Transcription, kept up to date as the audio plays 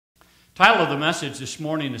The title of the message this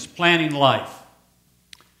morning is Planning Life.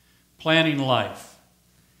 Planning Life.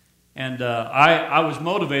 And I was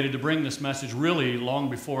motivated to bring this message really long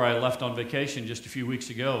before I left on vacation just a few weeks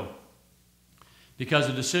ago, because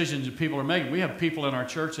of decisions that people are making. We have people in our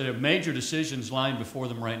church that have major decisions lying before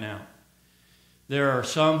them right now. There are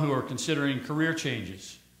some who are considering career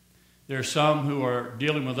changes. There are some who are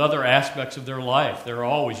dealing with other aspects of their life. There are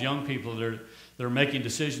always young people that are making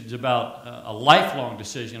decisions about a lifelong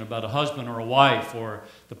decision about a husband or a wife or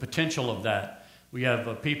the potential of that. We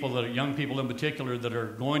have people that are young people in particular that are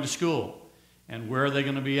going to school, and where are they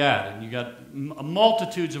going to be at? And you got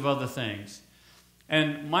multitudes of other things.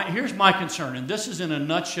 And here's my concern, and this is in a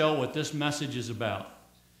nutshell what this message is about.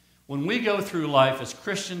 When we go through life, as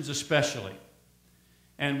Christians especially,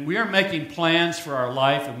 and we are making plans for our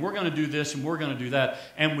life, and we're going to do this and we're going to do that,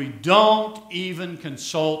 and we don't even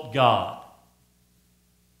consult God.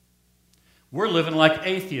 We're living like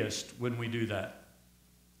atheists when we do that.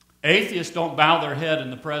 Atheists don't bow their head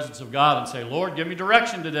in the presence of God and say, Lord, give me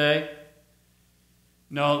direction today.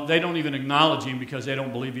 No, they don't even acknowledge Him because they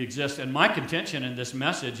don't believe He exists. And my contention in this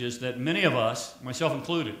message is that many of us, myself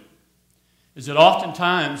included, is that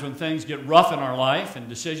oftentimes when things get rough in our life and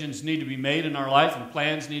decisions need to be made in our life and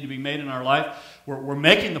plans need to be made in our life, we're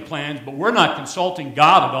making the plans, but we're not consulting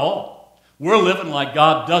God at all. We're living like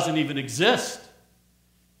God doesn't even exist.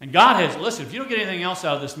 And God has, listen, if you don't get anything else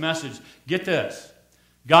out of this message, get this.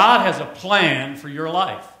 God has a plan for your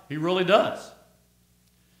life. He really does.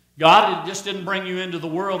 God just didn't bring you into the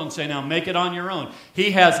world and say, now make it on your own.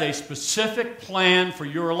 He has a specific plan for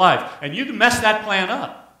your life. And you can mess that plan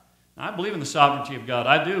up. Now, I believe in the sovereignty of God.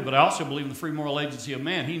 I do, but I also believe in the free moral agency of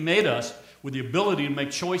man. He made us with the ability to make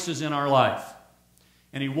choices in our life.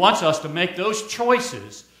 And He wants us to make those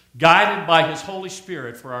choices guided by His Holy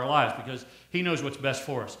Spirit for our lives, because He knows what's best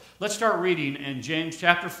for us. Let's start reading in James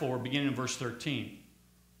chapter 4, beginning in verse 13.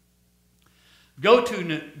 Go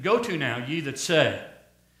to now, ye that say,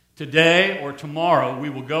 today or tomorrow we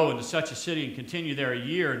will go into such a city and continue there a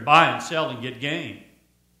year and buy and sell and get gain.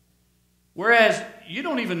 Whereas you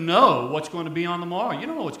don't even know what's going to be on tomorrow. You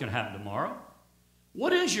don't know what's going to happen tomorrow.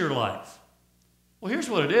 What is your life? Well, here's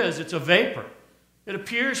what it is. It's a vapor. It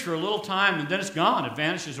appears for a little time and then it's gone. It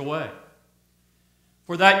vanishes away.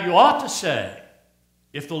 For that you ought to say,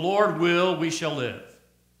 if the Lord will, we shall live,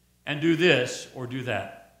 and do this or do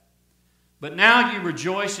that. But now ye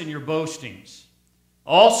rejoice in your boastings.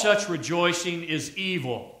 All such rejoicing is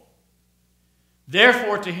evil.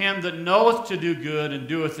 Therefore to him that knoweth to do good and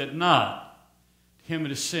doeth it not, to him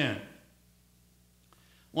it is sin.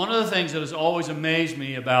 One of the things that has always amazed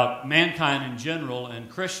me about mankind in general, and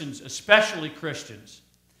Christians, especially Christians,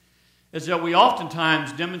 is that we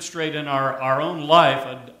oftentimes demonstrate in our own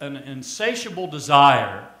life an insatiable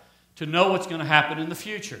desire to know what's going to happen in the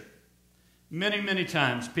future. Many, many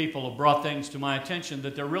times people have brought things to my attention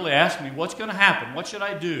that they're really asking me, what's going to happen? What should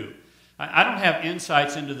I do? I don't have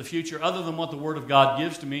insights into the future other than what the Word of God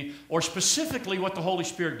gives to me, or specifically what the Holy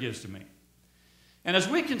Spirit gives to me. And as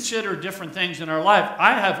we consider different things in our life,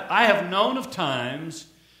 I have known of times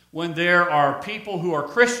when there are people who are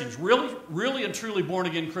Christians, really and truly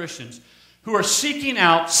born-again Christians, who are seeking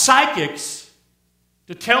out psychics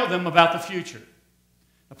to tell them about the future.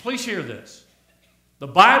 Now, please hear this. The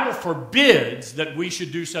Bible forbids that we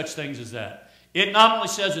should do such things as that. It not only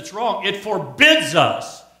says it's wrong, it forbids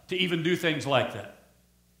us to even do things like that.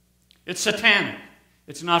 It's satanic.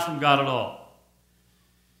 It's not from God at all.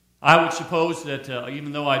 I would suppose that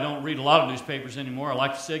even though I don't read a lot of newspapers anymore, I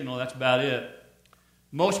like the Signal, that's about it.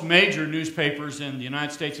 Most major newspapers in the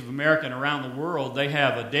United States of America and around the world, they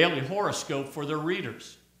have a daily horoscope for their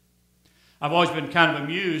readers. I've always been kind of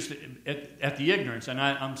amused at the ignorance, and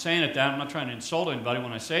I'm saying it that, I'm not trying to insult anybody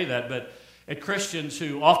when I say that, but at Christians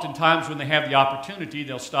who oftentimes when they have the opportunity,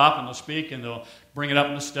 they'll stop and they'll speak and they'll bring it up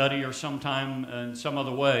in a study or sometime in some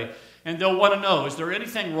other way. And they'll want to know, is there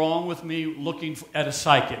anything wrong with me looking at a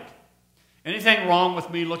psychic? Anything wrong with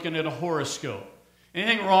me looking at a horoscope?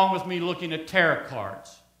 Anything wrong with me looking at tarot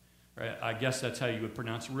cards? Right? I guess that's how you would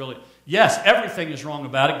pronounce it, really. Yes, everything is wrong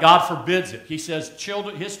about it. God forbids it. He says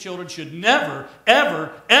His children should never,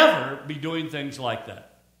 ever, ever be doing things like that.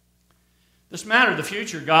 This matter of the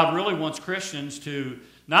future, God really wants Christians to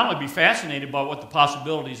not only be fascinated by what the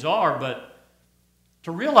possibilities are, but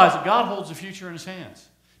to realize that God holds the future in His hands.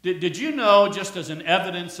 Did you know, just as an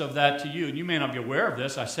evidence of that to you, and you may not be aware of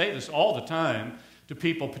this, I say this all the time to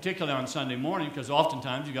people, particularly on Sunday morning, because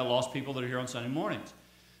oftentimes you've got lost people that are here on Sunday mornings.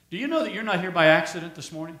 Do you know that you're not here by accident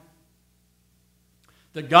this morning?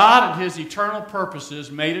 That God and His eternal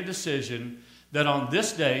purposes made a decision that on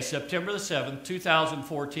this day, September the 7th,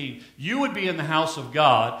 2014, you would be in the house of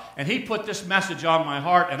God, and He put this message on my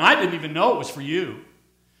heart, and I didn't even know it was for you.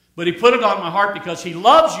 But He put it on my heart because He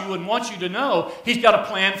loves you and wants you to know He's got a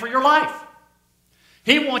plan for your life.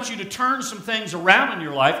 He wants you to turn some things around in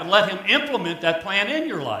your life and let Him implement that plan in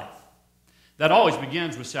your life. That always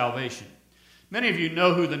begins with salvation. Many of you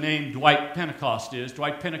know who the name Dwight Pentecost is.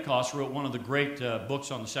 Dwight Pentecost wrote one of the great books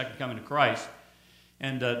on the second coming of Christ.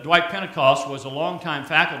 And Dwight Pentecost was a longtime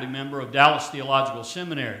faculty member of Dallas Theological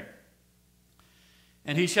Seminary.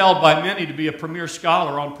 And he's held by many to be a premier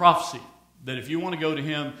scholar on prophecy. That if you want to go to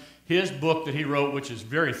him, his book that he wrote, which is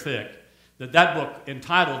very thick, that book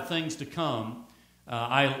entitled Things to Come,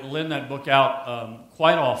 I lend that book out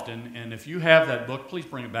quite often. And if you have that book, please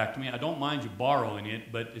bring it back to me. I don't mind you borrowing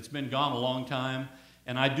it, but it's been gone a long time.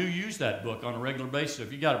 And I do use that book on a regular basis. So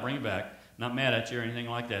if you got to bring it back, not mad at you or anything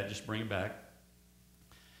like that, just bring it back.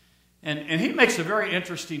 And he makes a very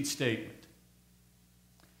interesting statement.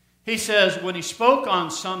 He says, when he spoke on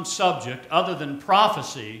some subject other than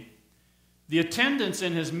prophecy, the attendance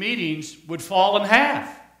in his meetings would fall in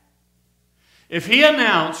half. If he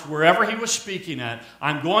announced wherever he was speaking at,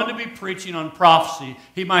 I'm going to be preaching on prophecy,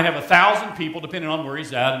 he might have 1,000 people, depending on where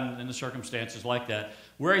he's at and the circumstances like that,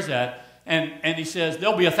 where he's at, and he says,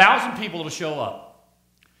 there'll be 1,000 people to show up.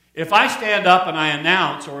 If I stand up and I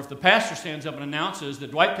announce, or if the pastor stands up and announces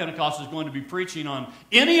that Dwight Pentecost is going to be preaching on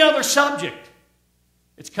any other subject,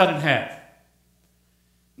 it's cut in half.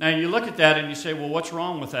 Now you look at that and you say, well, what's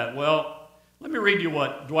wrong with that? Well, let me read you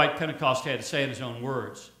what Dwight Pentecost had to say in his own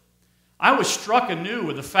words. I was struck anew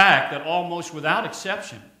with the fact that almost without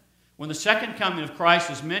exception, when the second coming of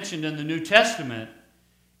Christ is mentioned in the New Testament,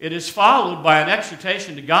 it is followed by an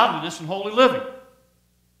exhortation to godliness and holy living.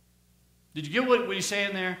 Did you get what he's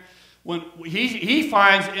saying there? When he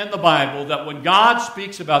finds in the Bible that when God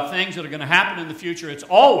speaks about things that are going to happen in the future, it's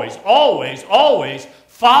always, always, always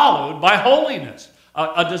followed by holiness.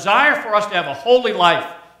 A desire for us to have a holy life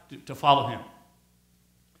to follow Him.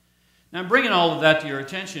 Now, I'm bringing all of that to your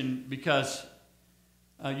attention because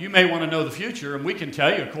you may want to know the future, and we can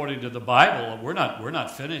tell you, according to the Bible, we're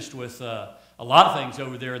not finished with a lot of things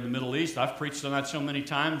over there in the Middle East. I've preached on that so many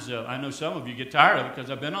times. I know some of you get tired of it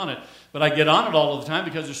because I've been on it. But I get on it all the time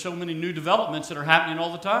because there's so many new developments that are happening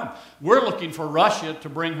all the time. We're looking for Russia to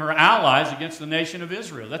bring her allies against the nation of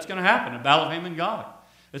Israel. That's going to happen, a battle of Ham and God.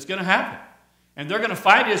 It's going to happen. And they're going to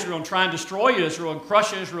fight Israel and try and destroy Israel and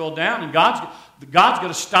crush Israel down. And God's going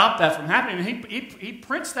to stop that from happening. And he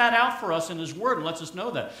prints that out for us in His Word and lets us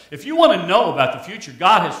know that. If you want to know about the future,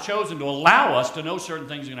 God has chosen to allow us to know certain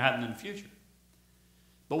things are going to happen in the future.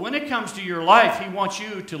 But when it comes to your life, He wants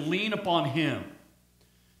you to lean upon Him,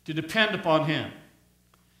 to depend upon Him.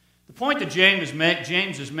 The point that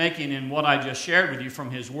James is making in what I just shared with you from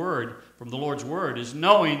his Word, from the Lord's Word, is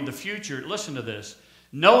knowing the future. Listen to this.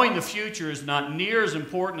 Knowing the future is not near as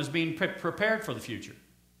important as being prepared for the future.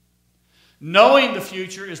 Knowing the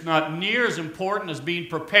future is not near as important as being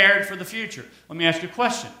prepared for the future. Let me ask you a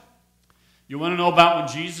question. You want to know about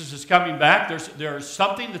when Jesus is coming back? There's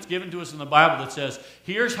something that's given to us in the Bible that says,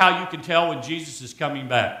 here's how you can tell when Jesus is coming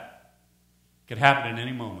back. It could happen at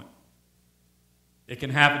any moment. It can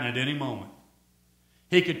happen at any moment.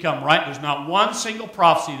 He could come right. There's not one single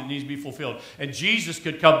prophecy that needs to be fulfilled. And Jesus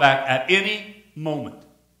could come back at any moment.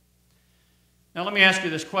 Now let me ask you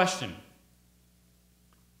this question.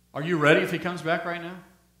 Are you ready if He comes back right now?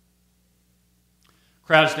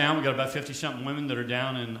 Crowd's down. We've got about 50-something women that are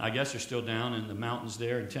down, and I guess they're still down in the mountains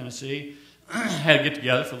there in Tennessee. Had to get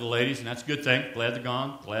together for the ladies, and that's a good thing. Glad they're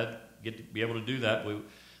gone. Glad to be able to do that.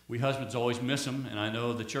 We husbands always miss them, and I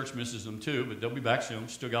know the church misses them too, but they'll be back soon.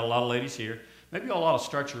 Still got a lot of ladies here. Maybe you all ought to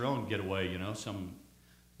start your own getaway, you know.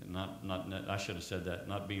 I should have said that,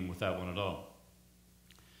 not being with that one at all.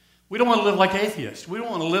 We don't want to live like atheists. We don't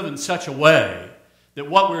want to live in such a way that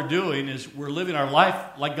what we're doing is we're living our life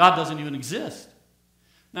like God doesn't even exist.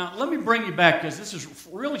 Now, let me bring you back, because this is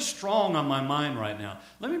really strong on my mind right now.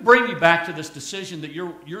 Let me bring you back to this decision that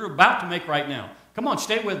you're about to make right now. Come on,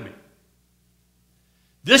 stay with me.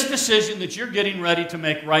 This decision that you're getting ready to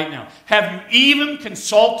make right now. Have you even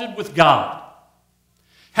consulted with God?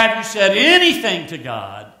 Have you said anything to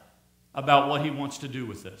God about what He wants to do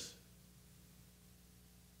with this?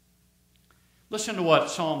 Listen to what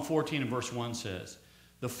Psalm 14 and verse 1 says.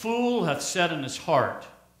 The fool hath said in his heart,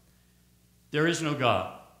 there is no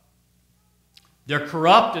God. They're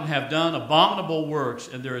corrupt and have done abominable works,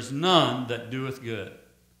 and there is none that doeth good.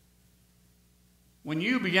 When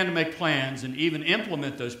you begin to make plans and even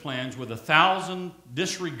implement those plans with 1,000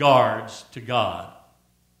 disregards to God,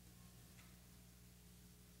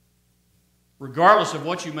 regardless of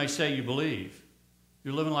what you may say you believe,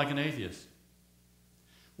 You're living like an atheist.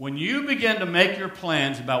 When you begin to make your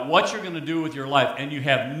plans about what you're going to do with your life and you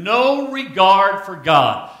have no regard for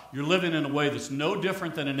God, you're living in a way that's no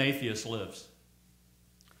different than an atheist lives.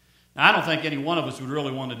 Now, I don't think any one of us would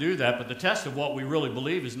really want to do that, but the test of what we really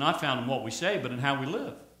believe is not found in what we say, but in how we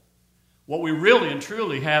live. What we really and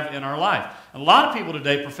truly have in our life. And a lot of people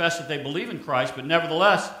today profess that they believe in Christ, but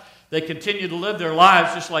nevertheless, they continue to live their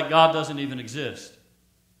lives just like God doesn't even exist.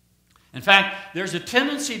 In fact, there's a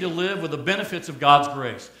tendency to live with the benefits of God's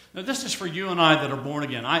grace. Now, this is for you and I that are born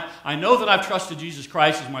again. I know that I've trusted Jesus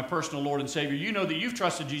Christ as my personal Lord and Savior. You know that you've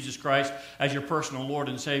trusted Jesus Christ as your personal Lord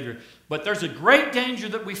and Savior. But there's a great danger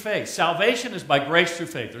that we face. Salvation is by grace through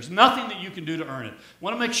faith. There's nothing that you can do to earn it. I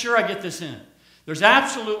want to make sure I get this in. There's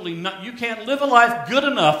absolutely you can't live a life good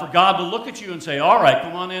enough for God to look at you and say, all right,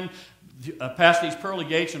 come on in past these pearly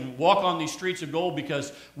gates and walk on these streets of gold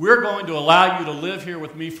because we're going to allow you to live here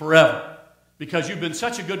with me forever because you've been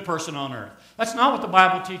such a good person on earth. That's not what the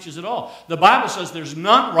Bible teaches at all. The Bible says there's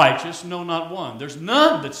none righteous, no, not one. There's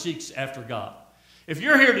none that seeks after God. If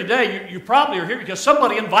you're here today, you probably are here because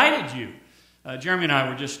somebody invited you. Jeremy and I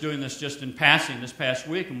were just doing this just in passing this past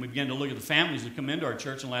week, and we began to look at the families that come into our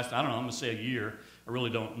church in the last, I don't know, I'm going to say a year. I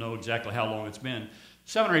really don't know exactly how long it's been.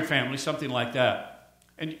 7 or 8 families, something like that.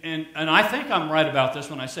 And I think I'm right about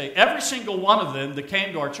this when I say every single one of them that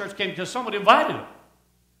came to our church came because somebody invited them.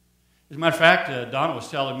 As a matter of fact, Donna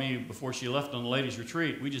was telling me before she left on the ladies'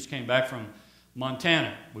 retreat, we just came back from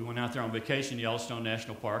Montana. We went out there on vacation to Yellowstone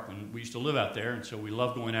National Park, and we used to live out there, and so we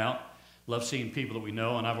love going out, love seeing people that we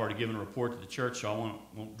know, and I've already given a report to the church, so I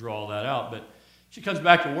won't draw all that out. But she comes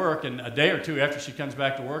back to work, and a day or two after she comes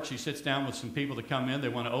back to work, she sits down with some people that come in. They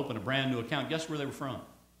want to open a brand new account. Guess where they were from?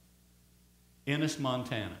 Ennis,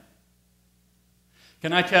 Montana.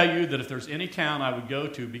 Can I tell you that if there's any town I would go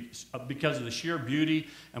to because of the sheer beauty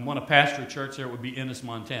and want to pastor a church there, it would be Ennis,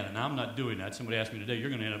 Montana. Now, I'm not doing that. Somebody asked me today, you're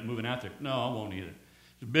going to end up moving out there. No, I won't either.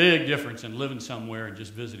 There's a big difference in living somewhere and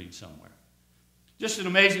just visiting somewhere. Just an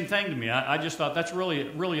amazing thing to me. I just thought that's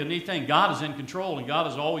really a neat thing. God is in control, and God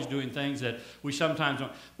is always doing things that we sometimes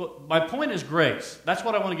don't. But my point is grace. That's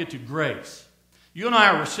what I want to get to, grace. You and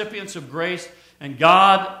I are recipients of grace, and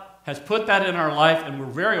God has put that in our life, and we're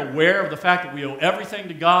very aware of the fact that we owe everything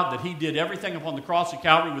to God, that He did everything upon the cross of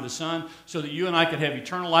Calvary with His Son so that you and I could have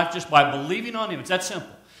eternal life just by believing on Him. It's that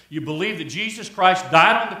simple. You believe that Jesus Christ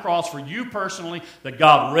died on the cross for you personally, that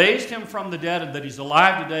God raised Him from the dead, and that He's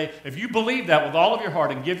alive today. If you believe that with all of your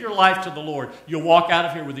heart and give your life to the Lord, you'll walk out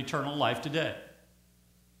of here with eternal life today.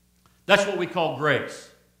 That's what we call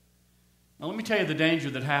grace. Now let me tell you the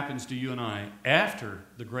danger that happens to you and I after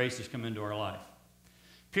the grace has come into our life.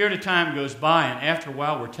 A period of time goes by, and after a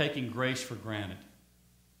while, we're taking grace for granted.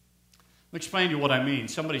 Let me explain to you what I mean.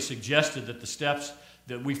 Somebody suggested that the steps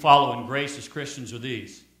that we follow in grace as Christians are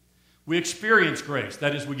these. We experience grace.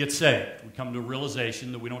 That is, we get saved. We come to a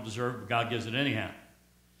realization that we don't deserve it, but God gives it anyhow.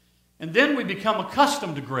 And then we become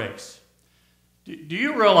accustomed to grace. Do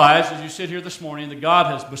you realize, as you sit here this morning, that God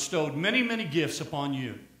has bestowed many, many gifts upon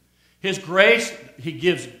you? His grace, He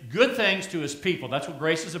gives good things to His people. That's what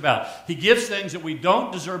grace is about. He gives things that we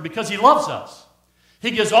don't deserve because He loves us. He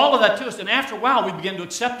gives all of that to us, and after a while we begin to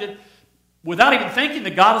accept it without even thinking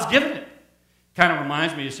that God has given it. Kind of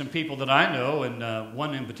reminds me of some people that I know, and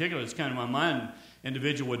one in particular that's kind of in my mind.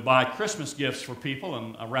 Individual would buy Christmas gifts for people,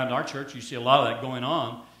 and around our church you see a lot of that going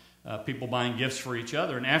on. People buying gifts for each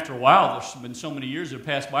other. And after a while, there's been so many years that have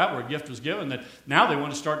passed by where a gift was given that now they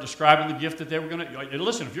want to start describing the gift that they were going to...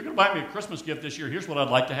 Listen, if you're going to buy me a Christmas gift this year, here's what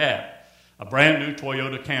I'd like to have. A brand new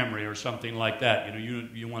Toyota Camry or something like that.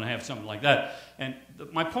 You want to have something like that. And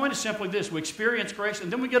my point is simply this. We experience grace,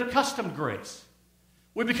 and then we get accustomed to grace.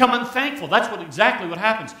 We become unthankful. That's exactly what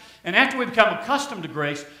happens. And after we become accustomed to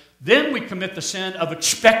grace, then we commit the sin of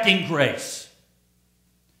expecting grace.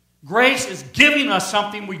 Grace is giving us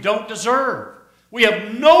something we don't deserve. We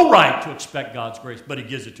have no right to expect God's grace, but He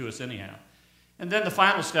gives it to us anyhow. And then the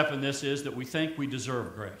final step in this is that we think we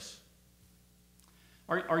deserve grace.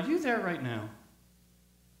 Are you there right now?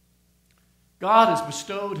 God has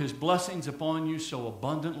bestowed His blessings upon you so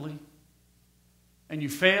abundantly, and you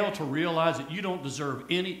fail to realize that you don't deserve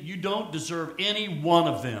any one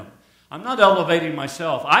of them. I'm not elevating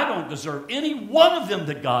myself. I don't deserve any one of them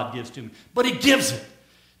that God gives to me, but He gives it.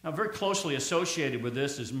 Now, very closely associated with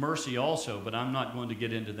this is mercy also, but I'm not going to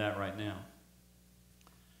get into that right now.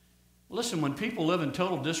 Listen, when people live in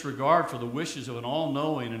total disregard for the wishes of an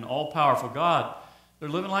all-knowing and all-powerful God, they're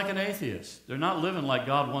living like an atheist. They're not living like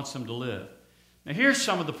God wants them to live. Now, here's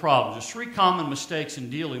some of the problems. There's 3 common mistakes in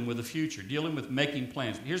dealing with the future, dealing with making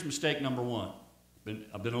plans. Here's mistake number 1.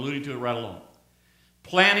 I've been alluding to it right along.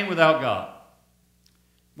 Planning without God.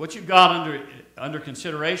 What you've got under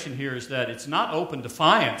consideration here is that it's not open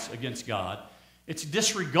defiance against God. It's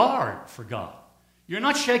disregard for God. You're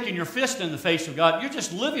not shaking your fist in the face of God. You're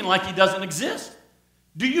just living like He doesn't exist.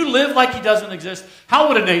 Do you live like He doesn't exist? How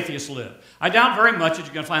would an atheist live? I doubt very much that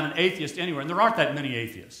you're going to find an atheist anywhere, and there aren't that many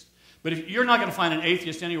atheists. But if you're not going to find an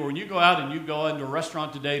atheist anywhere, when you go out and you go into a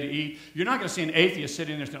restaurant today to eat, you're not going to see an atheist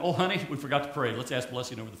sitting there saying, "Oh, honey, we forgot to pray. Let's ask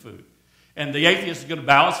blessing over the food." And the atheist is going to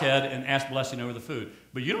bow his head and ask blessing over the food.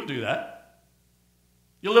 But you don't do that.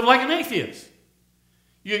 You live like an atheist.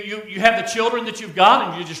 You have the children that you've got,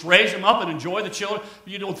 and you just raise them up and enjoy the children.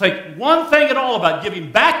 You don't think one thing at all about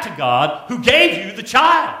giving back to God who gave you the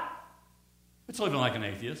child. It's living like an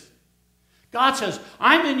atheist. God says,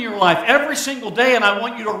 I'm in your life every single day, and I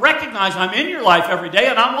want you to recognize I'm in your life every day,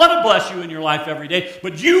 and I want to bless you in your life every day,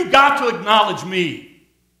 but you've got to acknowledge me.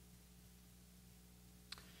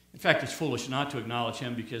 In fact, it's foolish not to acknowledge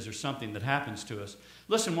Him because there's something that happens to us.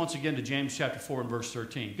 Listen once again to James chapter 4 and verse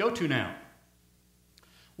 13. Go to now.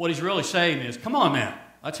 What he's really saying is, come on now.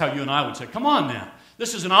 That's how you and I would say, come on now.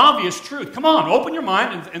 This is an obvious truth. Come on, open your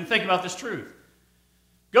mind and think about this truth.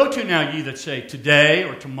 Go to now, ye that say, today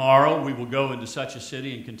or tomorrow we will go into such a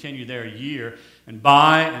city and continue there a year and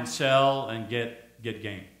buy and sell and get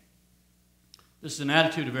gain. This is an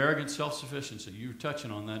attitude of arrogance, self-sufficiency. You were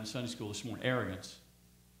touching on that in Sunday school this morning. Arrogance.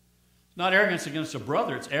 It's not arrogance against a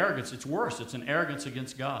brother. It's arrogance. It's worse. It's an arrogance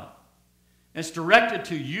against God. And it's directed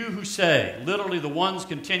to you who say, literally the ones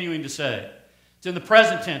continuing to say. It's in the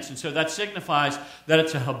present tense, and so that signifies that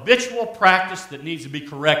it's a habitual practice that needs to be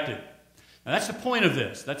corrected. Now that's the point of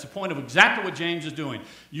this. That's the point of exactly what James is doing.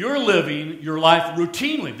 You're living your life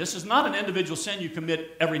routinely. This is not an individual sin you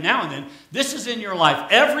commit every now and then. This is in your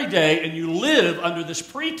life every day, and you live under this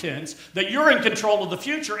pretense that you're in control of the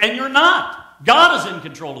future, and you're not. God is in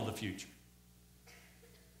control of the future.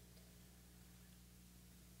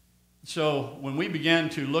 So when we begin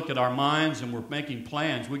to look at our minds and we're making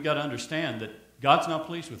plans, we've got to understand that God's not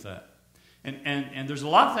pleased with that. And there's a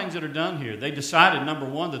lot of things that are done here. They decided, number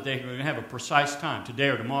one, that they were going to have a precise time, today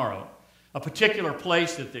or tomorrow, a particular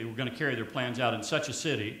place that they were going to carry their plans out in such a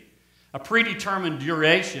city, a predetermined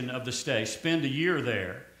duration of the stay, spend a year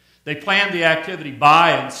there. They planned the activity,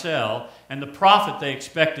 buy and sell, and the profit they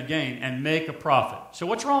expect to gain, and make a profit. So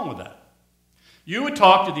what's wrong with that? You would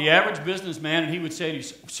talk to the average businessman, and he would say to you,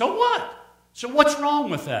 so what? So what's wrong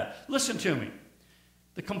with that? Listen to me.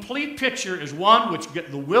 The complete picture is one which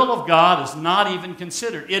the will of God is not even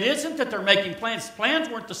considered. It isn't that they're making plans. Plans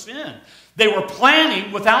weren't the sin. They were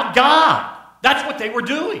planning without God. That's what they were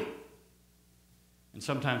doing. And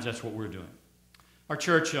sometimes that's what we're doing. Our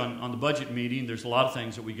church, on the budget meeting, there's a lot of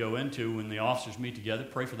things that we go into when the officers meet together.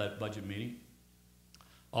 Pray for that budget meeting.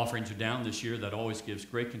 Offerings are down this year. That always gives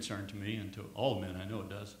great concern to me and to all men. I know it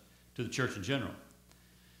does. To the church in general.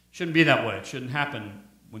 Shouldn't be that way. It shouldn't happen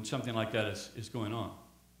when something like that is going on.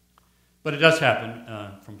 But it does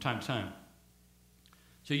happen from time to time.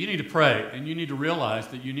 So you need to pray, and you need to realize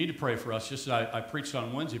that you need to pray for us. Just as I preached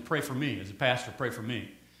on Wednesday, pray for me. As a pastor, pray for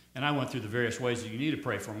me. And I went through the various ways that you need to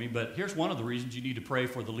pray for me, but here's one of the reasons you need to pray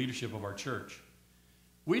for the leadership of our church.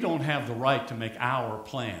 We don't have the right to make our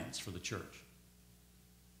plans for the church.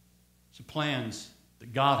 It's the plans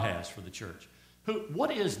that God has for the church.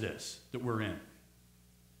 What is this that we're in?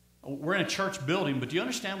 We're in a church building, but do you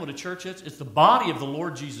understand what a church is? It's the body of the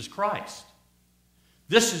Lord Jesus Christ.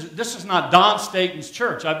 This is not Don Staten's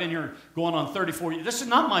church. I've been here going on 34 years. This is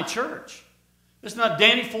not my church. This is not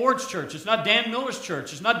Danny Ford's church. It's not Dan Miller's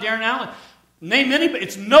church. It's not Darren Allen. Name anybody.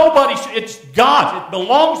 It's nobody's. It's God. It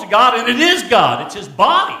belongs to God, and it is God. It's His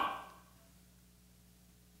body.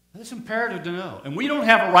 That's imperative to know. And we don't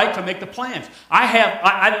have a right to make the plans. I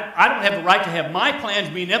don't have the right to have my plans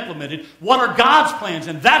being implemented. What are God's plans?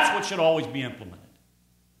 And that's what should always be implemented.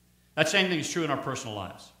 That same thing is true in our personal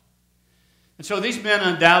lives. And so these men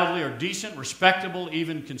undoubtedly are decent, respectable,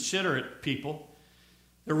 even considerate people.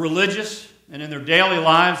 They're religious, and in their daily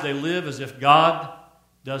lives they live as if God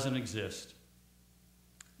doesn't exist.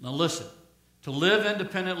 Now listen. To live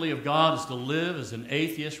independently of God is to live as an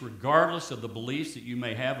atheist regardless of the beliefs that you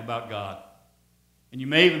may have about God. And you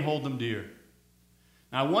may even hold them dear.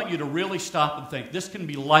 Now I want you to really stop and think. This can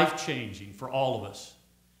be life-changing for all of us.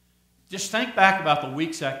 Just think back about the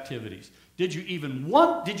week's activities. Did you even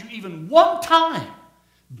one time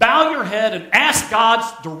bow your head and ask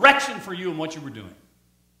God's direction for you in what you were doing?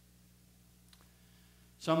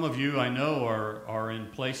 Some of you I know are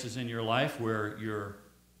in places in your life where you're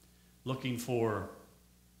looking for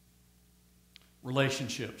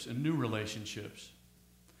relationships and new relationships.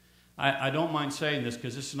 I don't mind saying this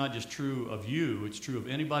because this is not just true of you, it's true of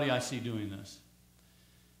anybody I see doing this.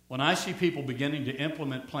 when I see people beginning to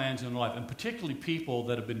implement plans in life, and particularly people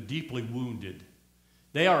that have been deeply wounded,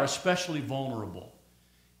 they are especially vulnerable.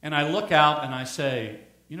 And I look out and I say,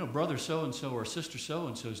 you know, brother so-and-so or sister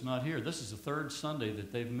so-and-so is not here. This is the third Sunday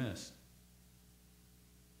that they've missed.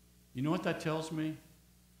 You know what that tells me?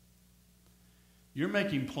 You're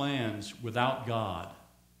making plans without God.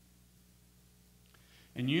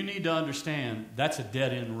 And you need to understand that's a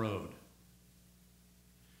dead-end road.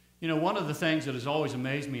 You know, one of the things that has always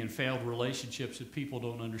amazed me in failed relationships that people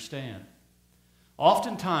don't understand.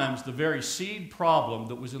 Oftentimes, the very seed problem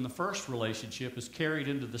that was in the first relationship is carried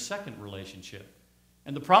into the second relationship.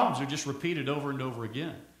 And the problems are just repeated over and over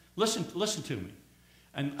again. Listen to me.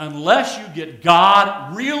 And unless you get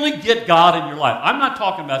God, really get God in your life. I'm not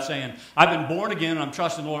talking about saying, I've been born again and I'm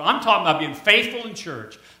trusting the Lord. I'm talking about being faithful in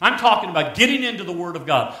church. I'm talking about getting into the Word of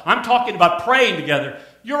God. I'm talking about praying together.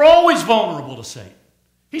 You're always vulnerable to Satan.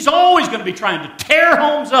 He's always going to be trying to tear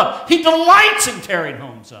homes up. He delights in tearing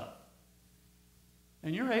homes up.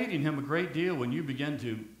 And you're aiding him a great deal when you begin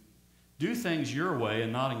to do things your way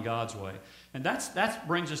and not in God's way. And that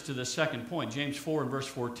brings us to the second point, James 4 and verse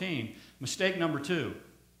 14. Mistake number 2.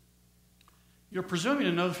 You're presuming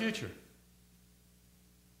to know the future.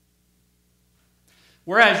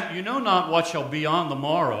 Whereas you know not what shall be on the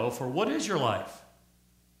morrow, for what is your life?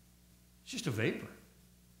 It's just a vapor.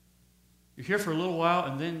 You're here for a little while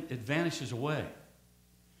and then it vanishes away.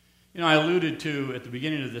 You know, I alluded to at the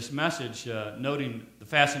beginning of this message, noting the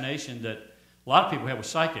fascination that a lot of people have with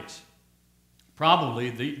psychics. Probably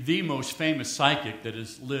the most famous psychic that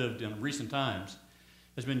has lived in recent times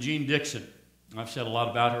has been Jean Dixon. I've said a lot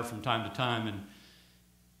about her from time to time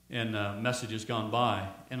in messages gone by.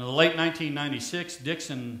 And in the late 1996,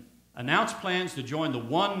 Dixon announced plans to join the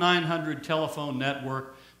 1-900 telephone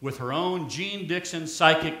network with her own Jean Dixon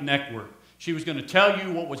Psychic Network. She was going to tell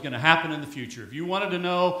you what was going to happen in the future. If you wanted to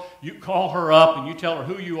know, you call her up and you tell her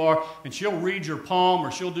who you are, and she'll read your palm or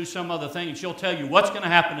she'll do some other thing, and she'll tell you what's going to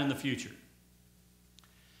happen in the future.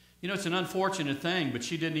 You know, it's an unfortunate thing, but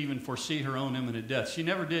she didn't even foresee her own imminent death. She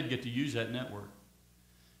never did get to use that network.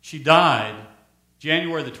 She died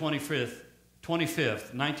January the 25th,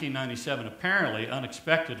 1997. Apparently,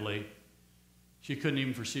 unexpectedly, she couldn't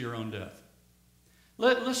even foresee her own death.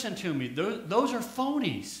 Listen to me. Those are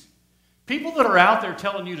phonies. People that are out there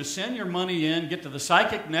telling you to send your money in, get to the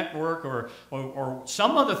psychic network or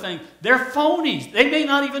some other thing, they're phonies. They may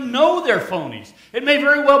not even know they're phonies. It may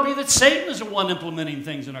very well be that Satan is the one implementing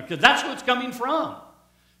things in our, because that's who it's coming from.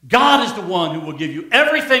 God is the one who will give you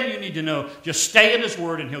everything you need to know. Just stay in His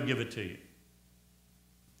Word and He'll give it to you.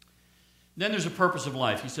 Then there's a purpose of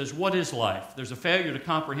life. He says, what is life? There's a failure to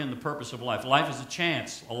comprehend the purpose of life. Life is a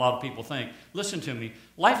chance, a lot of people think. Listen to me.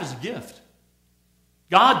 Life is a gift.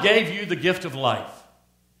 God gave you the gift of life.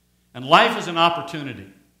 And life is an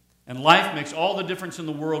opportunity. And life makes all the difference in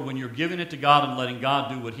the world when you're giving it to God and letting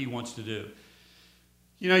God do what He wants to do.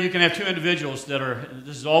 You know, you can have two individuals that are,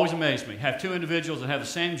 this has always amazed me, have two individuals that have the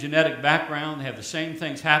same genetic background, they have the same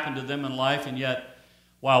things happen to them in life, and yet,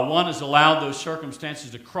 while one has allowed those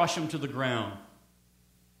circumstances to crush them to the ground,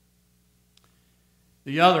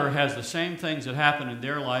 the other has the same things that happen in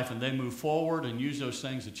their life, and they move forward and use those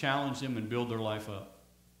things to challenge them and build their life up.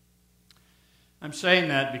 I'm saying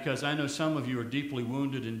that because I know some of you are deeply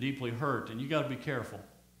wounded and deeply hurt, and you've got to be careful.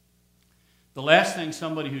 The last thing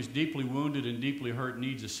somebody who's deeply wounded and deeply hurt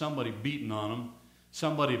needs is somebody beating on them,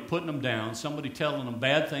 somebody putting them down, somebody telling them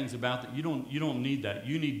bad things about them. You don't need that.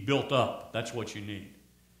 You need built up. That's what you need.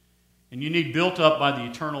 And you need built up by the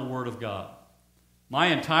eternal Word of God. My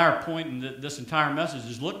entire point in this entire message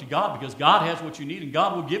is look to God, because God has what you need, and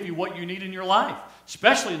God will give you what you need in your life,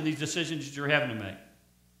 especially in these decisions that you're having to make.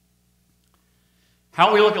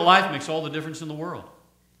 How we look at life makes all the difference in the world.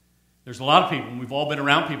 There's a lot of people, and we've all been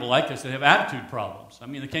around people like this, that have attitude problems. I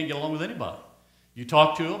mean, they can't get along with anybody. You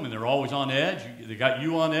talk to them, and they're always on edge. They got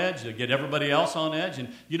you on edge. They get everybody else on edge, and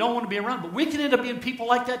you don't want to be around. But we can end up being people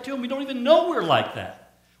like that too, and we don't even know we're like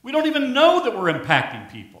that. We don't even know that we're impacting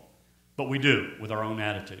people, but we do with our own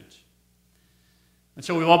attitudes. And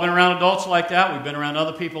so we've all been around adults like that. We've been around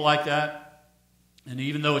other people like that. And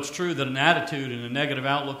even though it's true that an attitude and a negative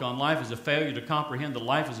outlook on life is a failure to comprehend that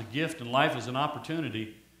life is a gift and life is an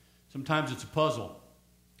opportunity, sometimes it's a puzzle.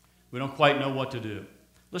 We don't quite know what to do.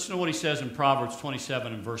 Listen to what he says in Proverbs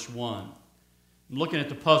 27 and verse 1. I'm looking at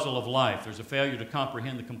the puzzle of life. There's a failure to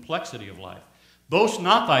comprehend the complexity of life. Boast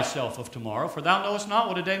not thyself of tomorrow, for thou knowest not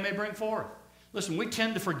what a day may bring forth. Listen, we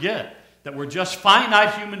tend to forget that we're just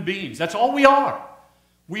finite human beings. That's all we are.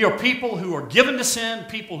 We are people who are given to sin,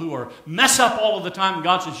 people who are mess up all of the time. And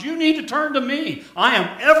God says, you need to turn to me. I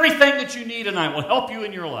am everything that you need, and I will help you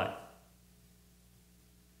in your life.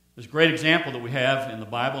 There's a great example that we have in the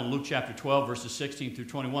Bible in Luke chapter 12, verses 16 through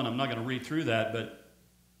 21. I'm not going to read through that, but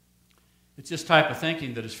it's this type of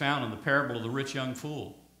thinking that is found in the parable of the rich young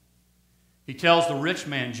fool. He tells the rich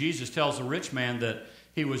man, Jesus tells the rich man that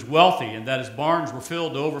he was wealthy and that his barns were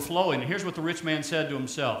filled to overflowing. And here's what the rich man said to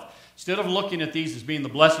himself. Instead of looking at these as being the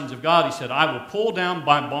blessings of God, he said, I will pull down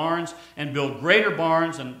my barns and build greater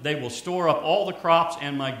barns, and they will store up all the crops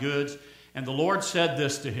and my goods. And the Lord said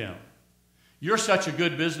this to him, you're such a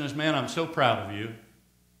good businessman, I'm so proud of you.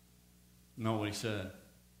 Know what he said?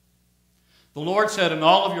 The Lord said, in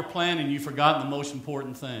all of your planning, you've forgotten the most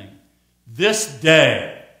important thing. This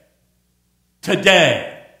day,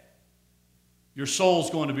 today, your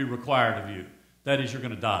soul's going to be required of you. That is, you're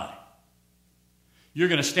going to die. You're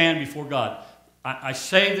going to stand before God. I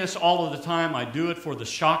say this all of the time. I do it for the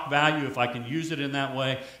shock value, if I can use it in that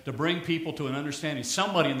way, to bring people to an understanding.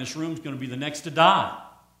 Somebody in this room is going to be the next to die.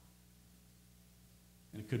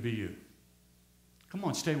 And it could be you. Come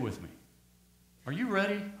on, stay with me. Are you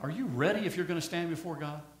ready? Are you ready if you're going to stand before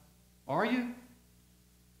God? Are you?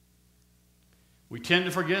 We tend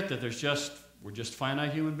to forget that we're just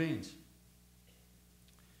finite human beings.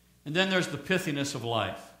 And then there's the pithiness of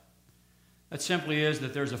life. That simply is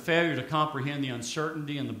that there's a failure to comprehend the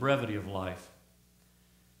uncertainty and the brevity of life.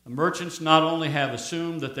 The merchants not only have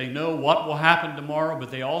assumed that they know what will happen tomorrow,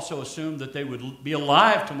 but they also assume that they would be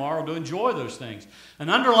alive tomorrow to enjoy those things. And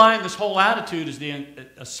underlying this whole attitude is the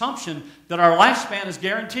assumption that our lifespan is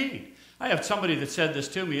guaranteed. I have somebody that said this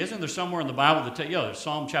to me. Isn't there somewhere in the Bible that there's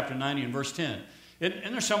Psalm chapter 90 and verse 10.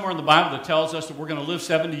 Isn't there somewhere in the Bible that tells us that we're going to live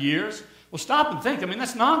 70 years? Well, stop and think. I mean,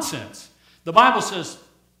 that's nonsense. The Bible says,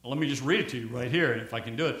 let me just read it to you right here, if I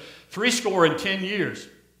can do it. 70 years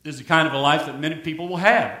is the kind of a life that many people will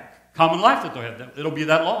have. Common life that they'll have. It'll be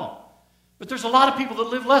that long. But there's a lot of people that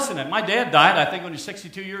live less than that. My dad died, I think, when he was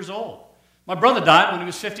 62 years old. My brother died when he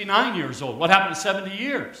was 59 years old. What happened to 70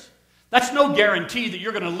 years? That's no guarantee that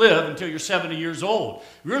you're going to live until you're 70 years old.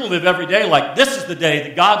 You're going to live every day like this is the day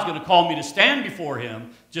that God's going to call me to stand before Him,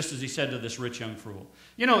 just as He said to this rich young fool.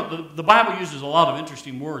 You know, the Bible uses a lot of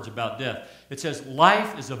interesting words about death. It says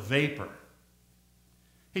life is a vapor.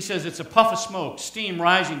 He says it's a puff of smoke, steam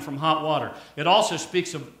rising from hot water. It also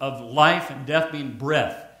speaks of life and death being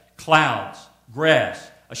breath, clouds,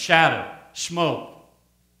 grass, a shadow, smoke.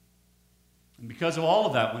 And because of all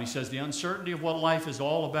of that, when he says the uncertainty of what life is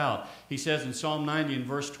all about, he says in Psalm 90 and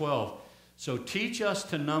verse 12, so teach us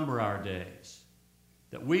to number our days,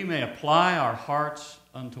 that we may apply our hearts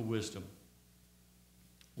unto wisdom.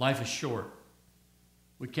 Life is short.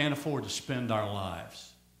 We can't afford to spend our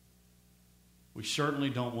lives. We certainly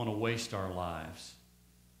don't want to waste our lives.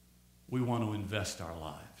 We want to invest our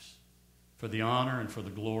lives for the honor and for the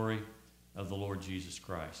glory of the Lord Jesus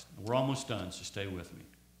Christ. We're almost done, so stay with me.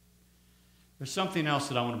 There's something else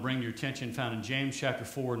that I want to bring to your attention found in James chapter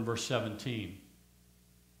 4 and verse 17.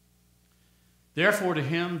 Therefore to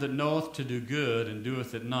him that knoweth to do good and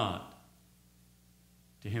doeth it not,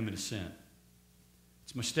 to him it is sin.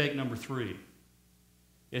 It's mistake number 3.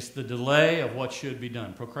 It's the delay of what should be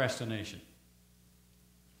done, procrastination.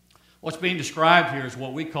 What's being described here is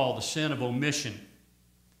what we call the sin of omission.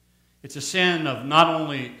 It's a sin of not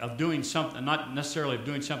only of doing something, not necessarily of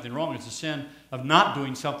doing something wrong, it's a sin of not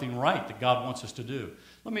doing something right that God wants us to do.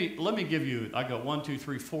 Let me give you, I got 1, 2,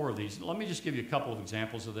 3, 4 of these. Let me just give you a couple of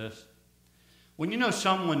examples of this. When you know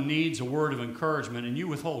someone needs a word of encouragement and you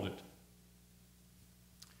withhold it.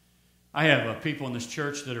 I have people in this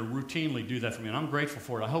church that routinely do that for me, and I'm grateful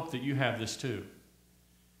for it. I hope that you have this too.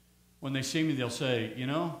 When they see me, they'll say,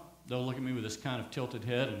 they'll look at me with this kind of tilted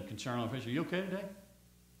head and concern on their face. Are you okay today?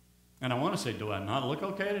 And I want to say, do I not look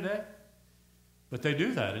okay today? But they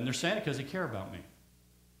do that, and they're saying it because they care about me.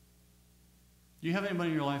 Do you have anybody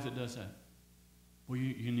in your life that does that? Well,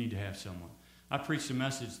 you need to have someone. I preached a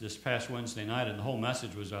message this past Wednesday night, and the whole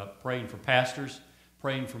message was praying for pastors,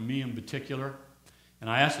 praying for me in particular. And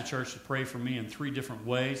I asked the church to pray for me in 3 different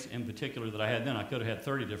ways in particular that I had then. I could have had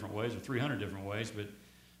 30 different ways or 300 different ways, but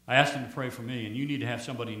I asked them to pray for me, and you need to have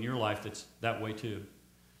somebody in your life that's that way too.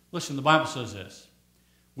 Listen, the Bible says this.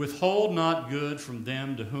 Withhold not good from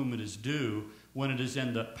them to whom it is due, when it is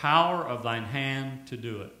in the power of thine hand to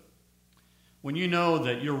do it. When you know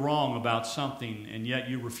that you're wrong about something and yet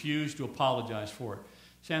you refuse to apologize for it.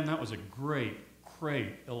 Sam, that was a great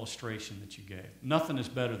illustration that you gave. Nothing is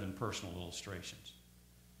better than personal illustrations.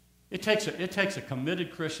 It takes a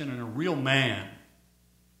committed Christian and a real man,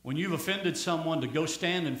 when you've offended someone, to go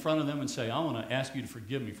stand in front of them and say, I want to ask you to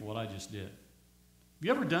forgive me for what I just did. Have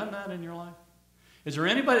you ever done that in your life? Is there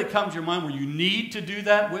anybody that comes to your mind where you need to do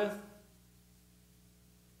that with?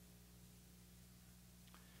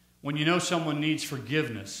 When you know someone needs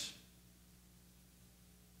forgiveness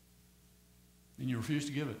and you refuse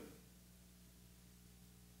to give it.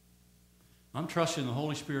 I'm trusting the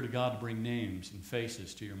Holy Spirit of God to bring names and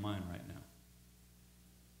faces to your mind right now.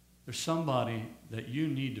 There's somebody that you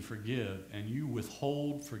need to forgive, and you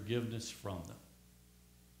withhold forgiveness from them.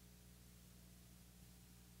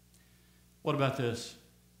 What about this?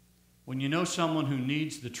 When you know someone who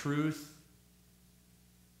needs the truth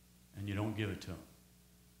and you don't give it to them.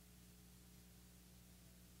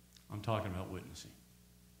 I'm talking about witnessing.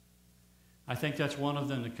 I think that's one of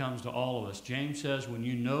them that comes to all of us. James says, when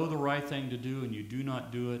you know the right thing to do and you do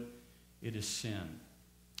not do it, it is sin.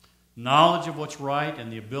 Knowledge of what's right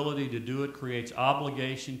and the ability to do it creates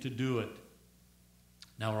obligation to do it.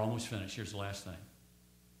 Now we're almost finished. Here's the last thing.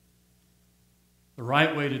 The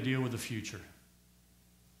right way to deal with the future.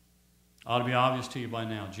 Ought to be obvious to you by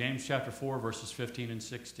now. James chapter 4, verses 15 and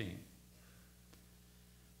 16.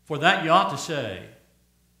 For that you ought to say,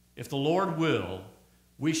 if the Lord will,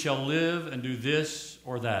 we shall live and do this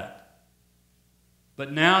or that.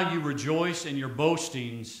 But now you rejoice in your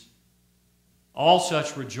boastings. All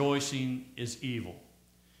such rejoicing is evil.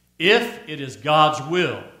 If it is God's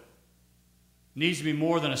will, it needs to be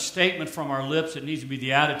more than a statement from our lips. It needs to be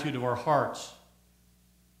the attitude of our hearts.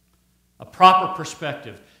 A proper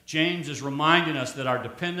perspective. James is reminding us that our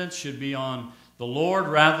dependence should be on the Lord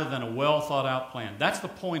rather than a well thought out plan. That's the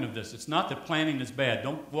point of this. It's not that planning is bad.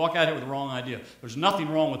 Don't walk out here with the wrong idea. There's nothing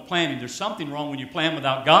wrong with planning. There's something wrong when you plan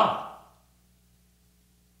without God.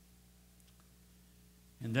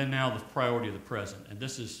 And then now the priority of the present. And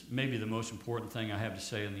this is maybe the most important thing I have to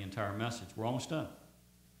say in the entire message. We're almost done.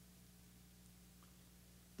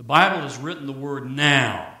 The Bible has written the word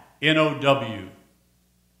now, N-O-W,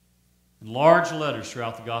 in large letters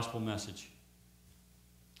throughout the gospel message.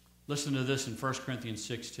 Listen to this in 1 Corinthians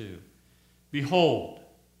 6:2. Behold,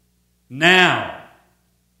 now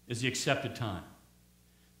is the accepted time.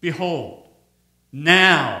 Behold,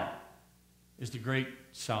 now is the great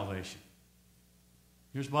salvation.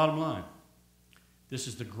 Here's the bottom line. This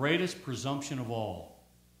is the greatest presumption of all.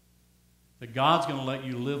 That God's going to let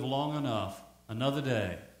you live long enough, another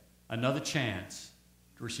day, another chance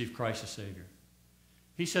to receive Christ as Savior.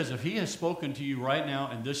 He says, if He has spoken to you right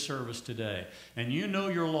now in this service today, and you know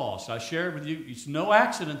you're lost, I shared with you, it's no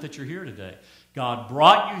accident that you're here today. God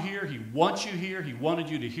brought you here. He wants you here. He wanted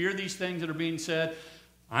you to hear these things that are being said.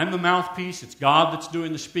 I'm the mouthpiece. It's God that's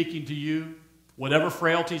doing the speaking to you. Whatever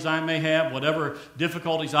frailties I may have, whatever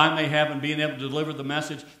difficulties I may have in being able to deliver the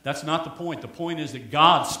message, that's not the point. The point is that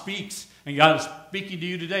God speaks, and God is speaking to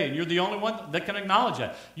you today, and you're the only one that can acknowledge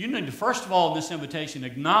that. You need to, first of all, in this invitation,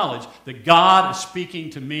 acknowledge that God is speaking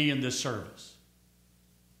to me in this service.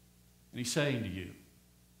 And He's saying to you,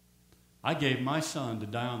 I gave my Son to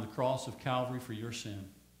die on the cross of Calvary for your sin,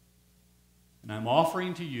 and I'm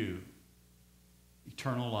offering to you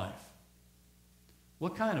eternal life.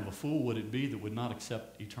 What kind of a fool would it be that would not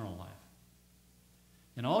accept eternal life?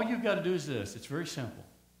 And all you've got to do is this. It's very simple.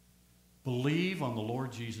 Believe on the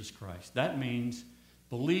Lord Jesus Christ. That means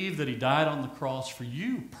believe that He died on the cross for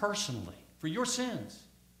you personally, for your sins.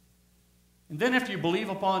 And then after you believe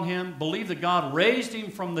upon Him, believe that God raised Him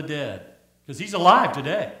from the dead, because He's alive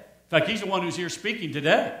today. In fact, He's the one who's here speaking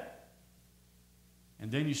today. And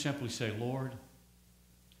then you simply say, Lord,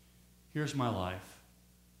 here's my life.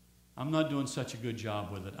 I'm not doing such a good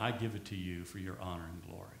job with it. I give it to you for your honor and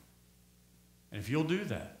glory. And if you'll do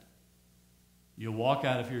that, you'll walk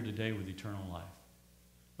out of here today with eternal life.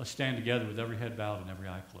 Let's stand together with every head bowed and every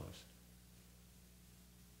eye closed.